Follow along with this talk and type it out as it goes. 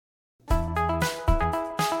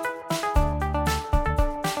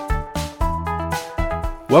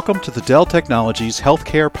Welcome to the Dell Technologies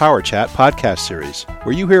Healthcare Power Chat podcast series,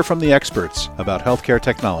 where you hear from the experts about healthcare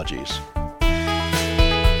technologies.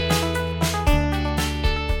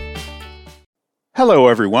 Hello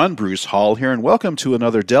everyone, Bruce Hall here, and welcome to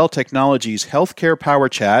another Dell Technologies Healthcare Power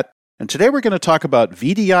Chat. And today we're going to talk about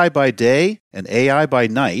VDI by day and AI by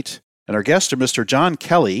night. And our guests are Mr. John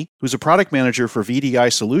Kelly, who's a product manager for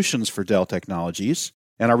VDI Solutions for Dell Technologies.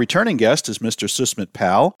 And our returning guest is Mr. Susmit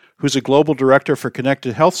Pal, who's a global director for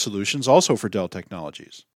Connected Health Solutions, also for Dell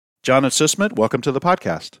Technologies. John and Susmit, welcome to the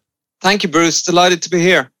podcast. Thank you, Bruce. Delighted to be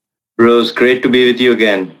here. Bruce, great to be with you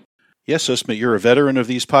again. Yes, Susmit, you're a veteran of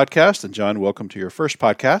these podcasts. And John, welcome to your first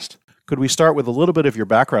podcast. Could we start with a little bit of your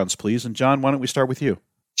backgrounds, please? And John, why don't we start with you?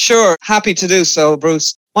 Sure. Happy to do so,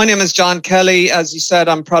 Bruce. My name is John Kelly. As you said,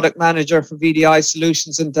 I'm product manager for VDI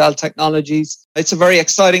Solutions in Dell Technologies. It's a very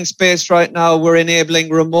exciting space right now. We're enabling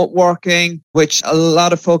remote working, which a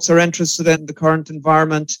lot of folks are interested in the current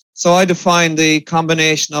environment. So I define the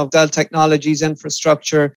combination of Dell Technologies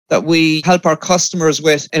infrastructure that we help our customers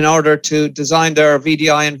with in order to design their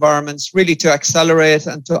VDI environments, really to accelerate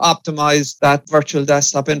and to optimize that virtual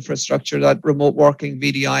desktop infrastructure, that remote working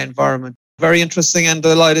VDI environment. Very interesting and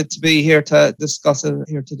delighted to be here to discuss it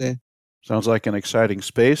here today. Sounds like an exciting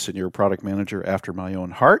space, and you're a product manager after my own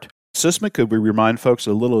heart. Susmit, could we remind folks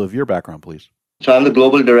a little of your background, please? So I'm the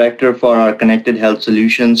global director for our Connected Health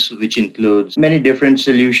Solutions, which includes many different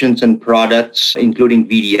solutions and products, including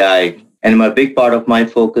VDI. And a big part of my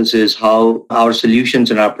focus is how our solutions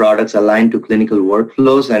and our products align to clinical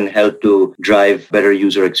workflows and help to drive better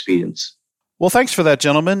user experience. Well, thanks for that,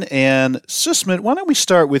 gentlemen. And Susmit, why don't we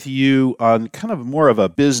start with you on kind of more of a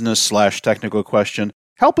business/technical question.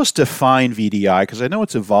 Help us define VDI, because I know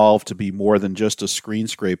it's evolved to be more than just a screen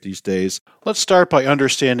scrape these days. Let's start by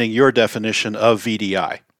understanding your definition of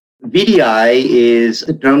VDI. VDI is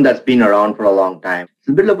a term that's been around for a long time. It's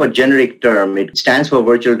a bit of a generic term. It stands for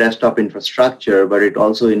Virtual Desktop Infrastructure, but it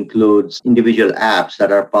also includes individual apps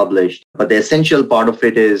that are published. But the essential part of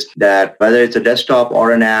it is that whether it's a desktop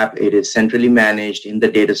or an app, it is centrally managed in the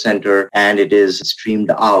data center and it is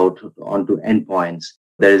streamed out onto endpoints.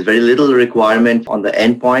 There is very little requirement on the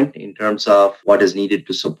endpoint in terms of what is needed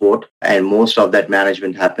to support, and most of that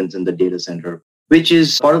management happens in the data center, which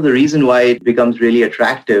is part of the reason why it becomes really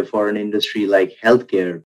attractive for an industry like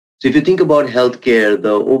healthcare. So if you think about healthcare,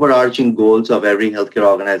 the overarching goals of every healthcare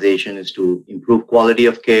organization is to improve quality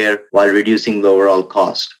of care while reducing the overall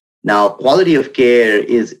cost. Now, quality of care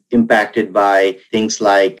is impacted by things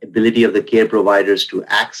like ability of the care providers to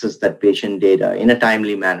access that patient data in a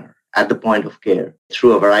timely manner at the point of care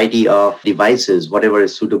through a variety of devices, whatever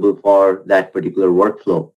is suitable for that particular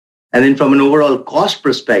workflow. And then from an overall cost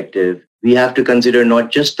perspective, we have to consider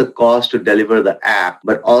not just the cost to deliver the app,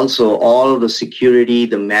 but also all of the security,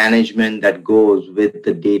 the management that goes with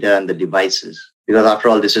the data and the devices. Because after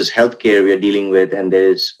all, this is healthcare we are dealing with, and there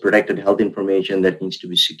is protected health information that needs to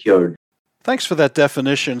be secured. Thanks for that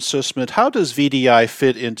definition, Susmit. How does VDI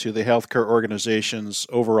fit into the healthcare organization's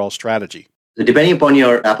overall strategy? So depending upon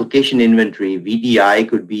your application inventory, VDI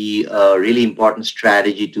could be a really important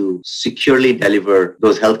strategy to securely deliver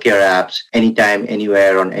those healthcare apps anytime,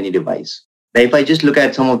 anywhere, on any device. Now, if I just look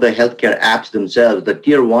at some of the healthcare apps themselves, the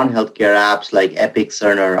tier one healthcare apps like Epic,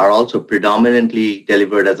 Cerner are also predominantly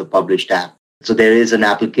delivered as a published app. So there is an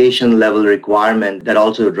application level requirement that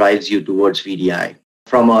also drives you towards VDI.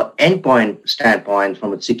 From an endpoint standpoint,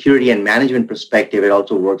 from a security and management perspective, it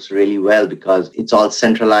also works really well because it's all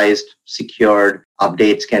centralized, secured,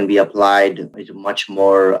 updates can be applied in a much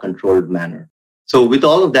more controlled manner. So with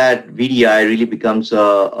all of that, VDI really becomes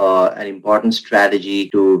an important strategy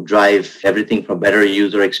to drive everything from better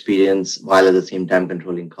user experience while at the same time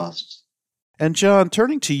controlling costs. And John,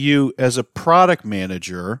 turning to you as a product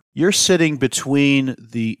manager, you're sitting between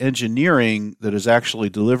the engineering that is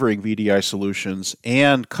actually delivering VDI solutions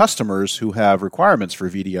and customers who have requirements for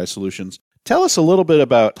VDI solutions. Tell us a little bit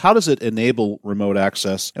about how does it enable remote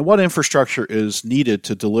access and what infrastructure is needed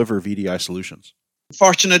to deliver VDI solutions?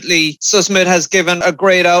 Fortunately, Susmit has given a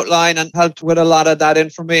great outline and helped with a lot of that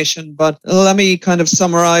information, but let me kind of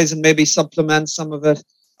summarize and maybe supplement some of it.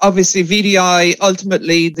 Obviously, VDI,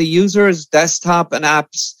 ultimately, the user's desktop and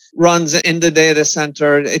apps runs in the data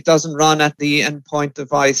center. It doesn't run at the endpoint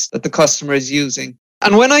device that the customer is using.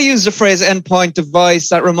 And when I use the phrase endpoint device,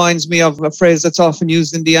 that reminds me of a phrase that's often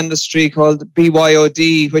used in the industry called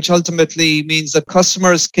BYOD, which ultimately means that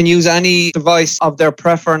customers can use any device of their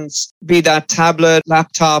preference, be that tablet,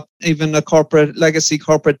 laptop, even a legacy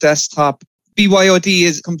corporate desktop. BYOD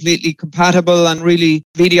is completely compatible, and really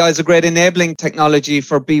VDI is a great enabling technology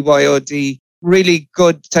for BYOD. really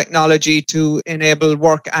good technology to enable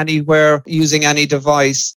work anywhere using any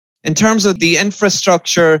device. In terms of the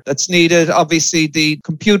infrastructure that's needed, obviously the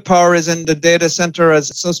compute power is in the data center,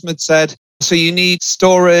 as Susmit said. So you need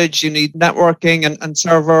storage, you need networking and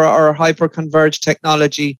server or hyper-converged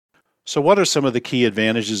technology. So what are some of the key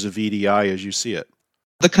advantages of VDI as you see it?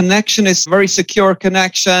 The connection is a very secure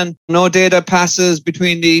connection. No data passes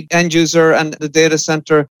between the end user and the data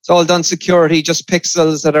center. It's all done security, just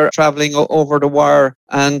pixels that are traveling over the wire,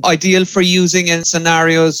 and ideal for using in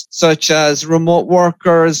scenarios such as remote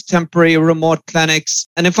workers, temporary remote clinics.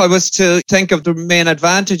 And if I was to think of the main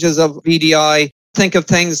advantages of VDI, think of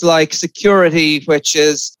things like security, which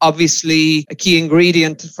is obviously a key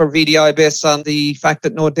ingredient for VDI based on the fact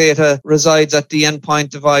that no data resides at the endpoint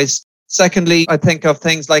device. Secondly, I think of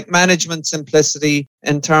things like management simplicity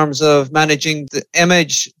in terms of managing the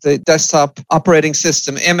image, the desktop operating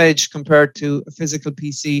system image compared to a physical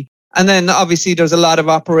PC. And then obviously there's a lot of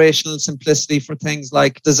operational simplicity for things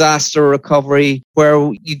like disaster recovery,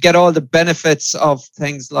 where you get all the benefits of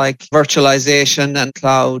things like virtualization and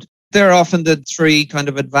cloud. They're often the three kind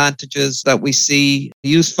of advantages that we see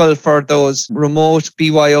useful for those remote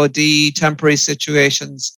BYOD temporary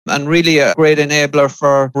situations, and really a great enabler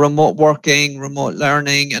for remote working, remote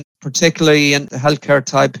learning, and particularly in the healthcare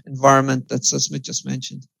type environment that Susmit just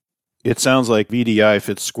mentioned. It sounds like VDI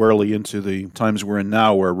fits squarely into the times we're in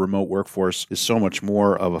now, where remote workforce is so much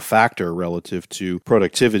more of a factor relative to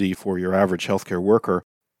productivity for your average healthcare worker.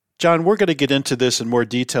 John, we're going to get into this in more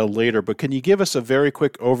detail later, but can you give us a very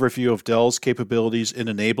quick overview of Dell's capabilities in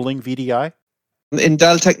enabling VDI? In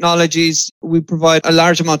Dell Technologies, we provide a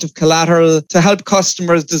large amount of collateral to help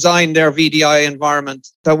customers design their VDI environment.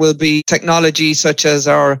 That will be technology such as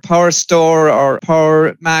our PowerStore, our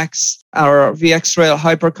PowerMax, our VxRail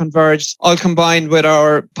Hyperconverged, all combined with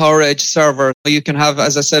our PowerEdge server. You can have,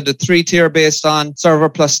 as I said, the 3-tier based on server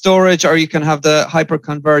plus storage, or you can have the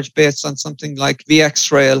Hyperconverged based on something like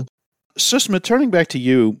VxRail. Susmit, turning back to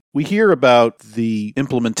you, we hear about the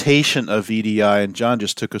implementation of VDI, and John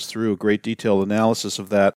just took us through a great detailed analysis of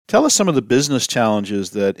that. Tell us some of the business challenges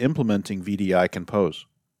that implementing VDI can pose.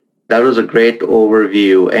 That was a great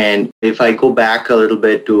overview. And if I go back a little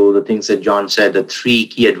bit to the things that John said, the three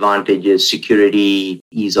key advantages: security,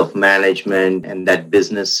 ease of management, and that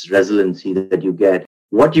business resiliency that you get.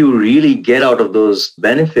 What you really get out of those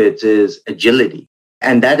benefits is agility.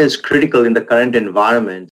 And that is critical in the current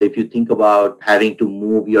environment. If you think about having to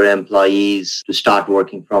move your employees to start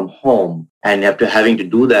working from home and after having to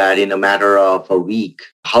do that in a matter of a week,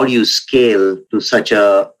 how do you scale to such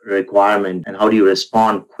a requirement and how do you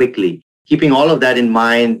respond quickly? Keeping all of that in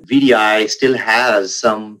mind, VDI still has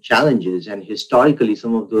some challenges, and historically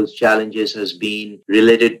some of those challenges has been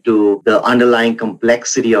related to the underlying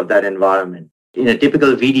complexity of that environment. In a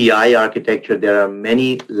typical VDI architecture, there are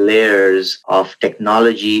many layers of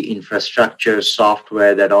technology, infrastructure,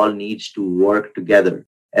 software that all needs to work together.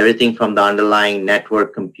 Everything from the underlying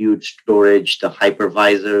network, compute, storage, the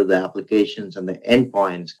hypervisor, the applications, and the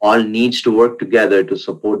endpoints all needs to work together to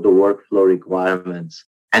support the workflow requirements.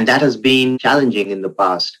 And that has been challenging in the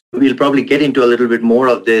past. We'll probably get into a little bit more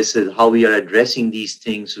of this, is how we are addressing these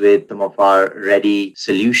things with some of our ready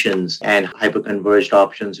solutions and hyperconverged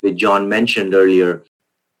options, which John mentioned earlier.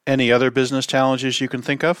 Any other business challenges you can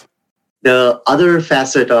think of? The other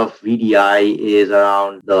facet of VDI is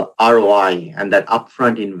around the ROI and that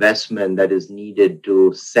upfront investment that is needed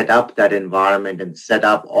to set up that environment and set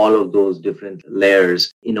up all of those different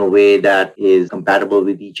layers in a way that is compatible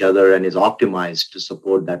with each other and is optimized to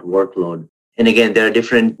support that workload. And again, there are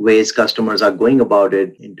different ways customers are going about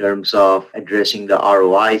it in terms of addressing the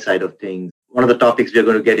ROI side of things. One of the topics we're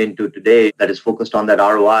going to get into today that is focused on that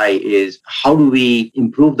ROI is how do we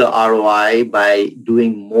improve the ROI by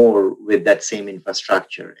doing more with that same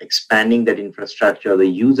infrastructure, expanding that infrastructure, the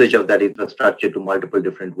usage of that infrastructure to multiple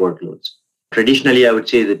different workloads. Traditionally, I would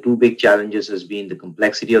say the two big challenges has been the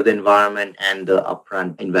complexity of the environment and the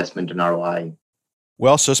upfront investment in ROI.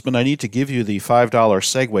 Well, Susmit, I need to give you the $5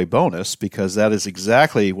 segue bonus because that is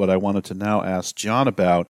exactly what I wanted to now ask John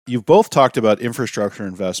about. You've both talked about infrastructure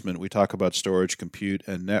investment. We talk about storage, compute,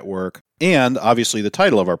 and network. And obviously the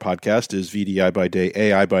title of our podcast is VDI by day,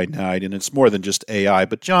 AI by night, and it's more than just AI.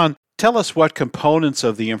 But John, tell us what components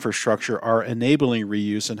of the infrastructure are enabling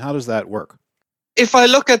reuse and how does that work? If I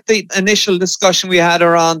look at the initial discussion we had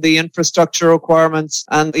around the infrastructure requirements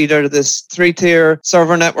and either this 3-tier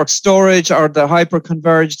server network storage or the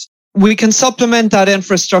hyperconverged, we can supplement that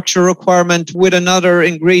infrastructure requirement with another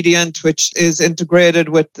ingredient which is integrated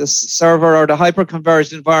with the server or the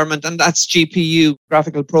hyperconverged environment, and that's GPU,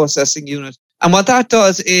 graphical processing unit. And what that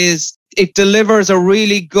does is It delivers a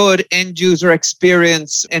really good end user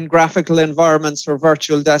experience in graphical environments for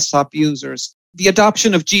virtual desktop users. The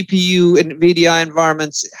adoption of GPU in VDI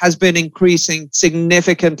environments has been increasing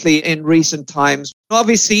significantly in recent times.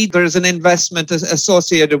 Obviously, there's an investment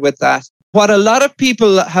associated with that. What a lot of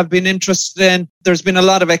people have been interested in, there's been a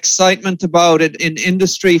lot of excitement about it in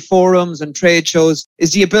industry forums and trade shows,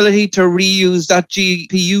 is the ability to reuse that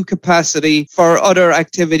GPU capacity for other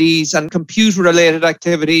activities and compute-related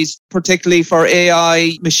activities, particularly for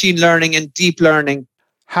AI, machine learning, and deep learning.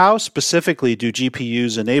 How specifically do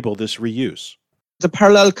GPUs enable this reuse? The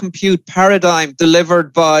parallel compute paradigm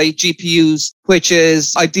delivered by GPUs, which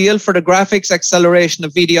is ideal for the graphics acceleration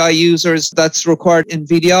of VDI users that's required in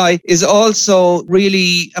VDI, is also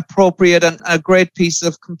really appropriate and a great piece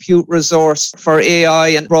of compute resource for AI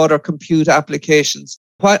and broader compute applications.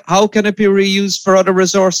 How can it be reused for other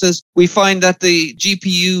resources? We find that the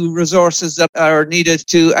GPU resources that are needed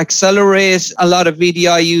to accelerate a lot of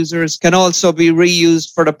VDI users can also be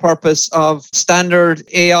reused for the purpose of standard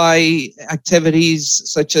AI activities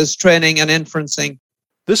such as training and inferencing.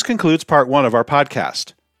 This concludes part 1 of our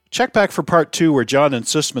podcast. Check back for part 2 where John and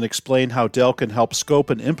Sussman explain how Dell can help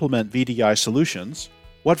scope and implement VDI solutions,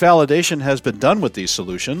 what validation has been done with these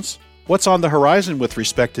solutions, what's on the horizon with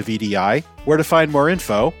respect to VDI, where to find more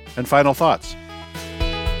info, and final thoughts.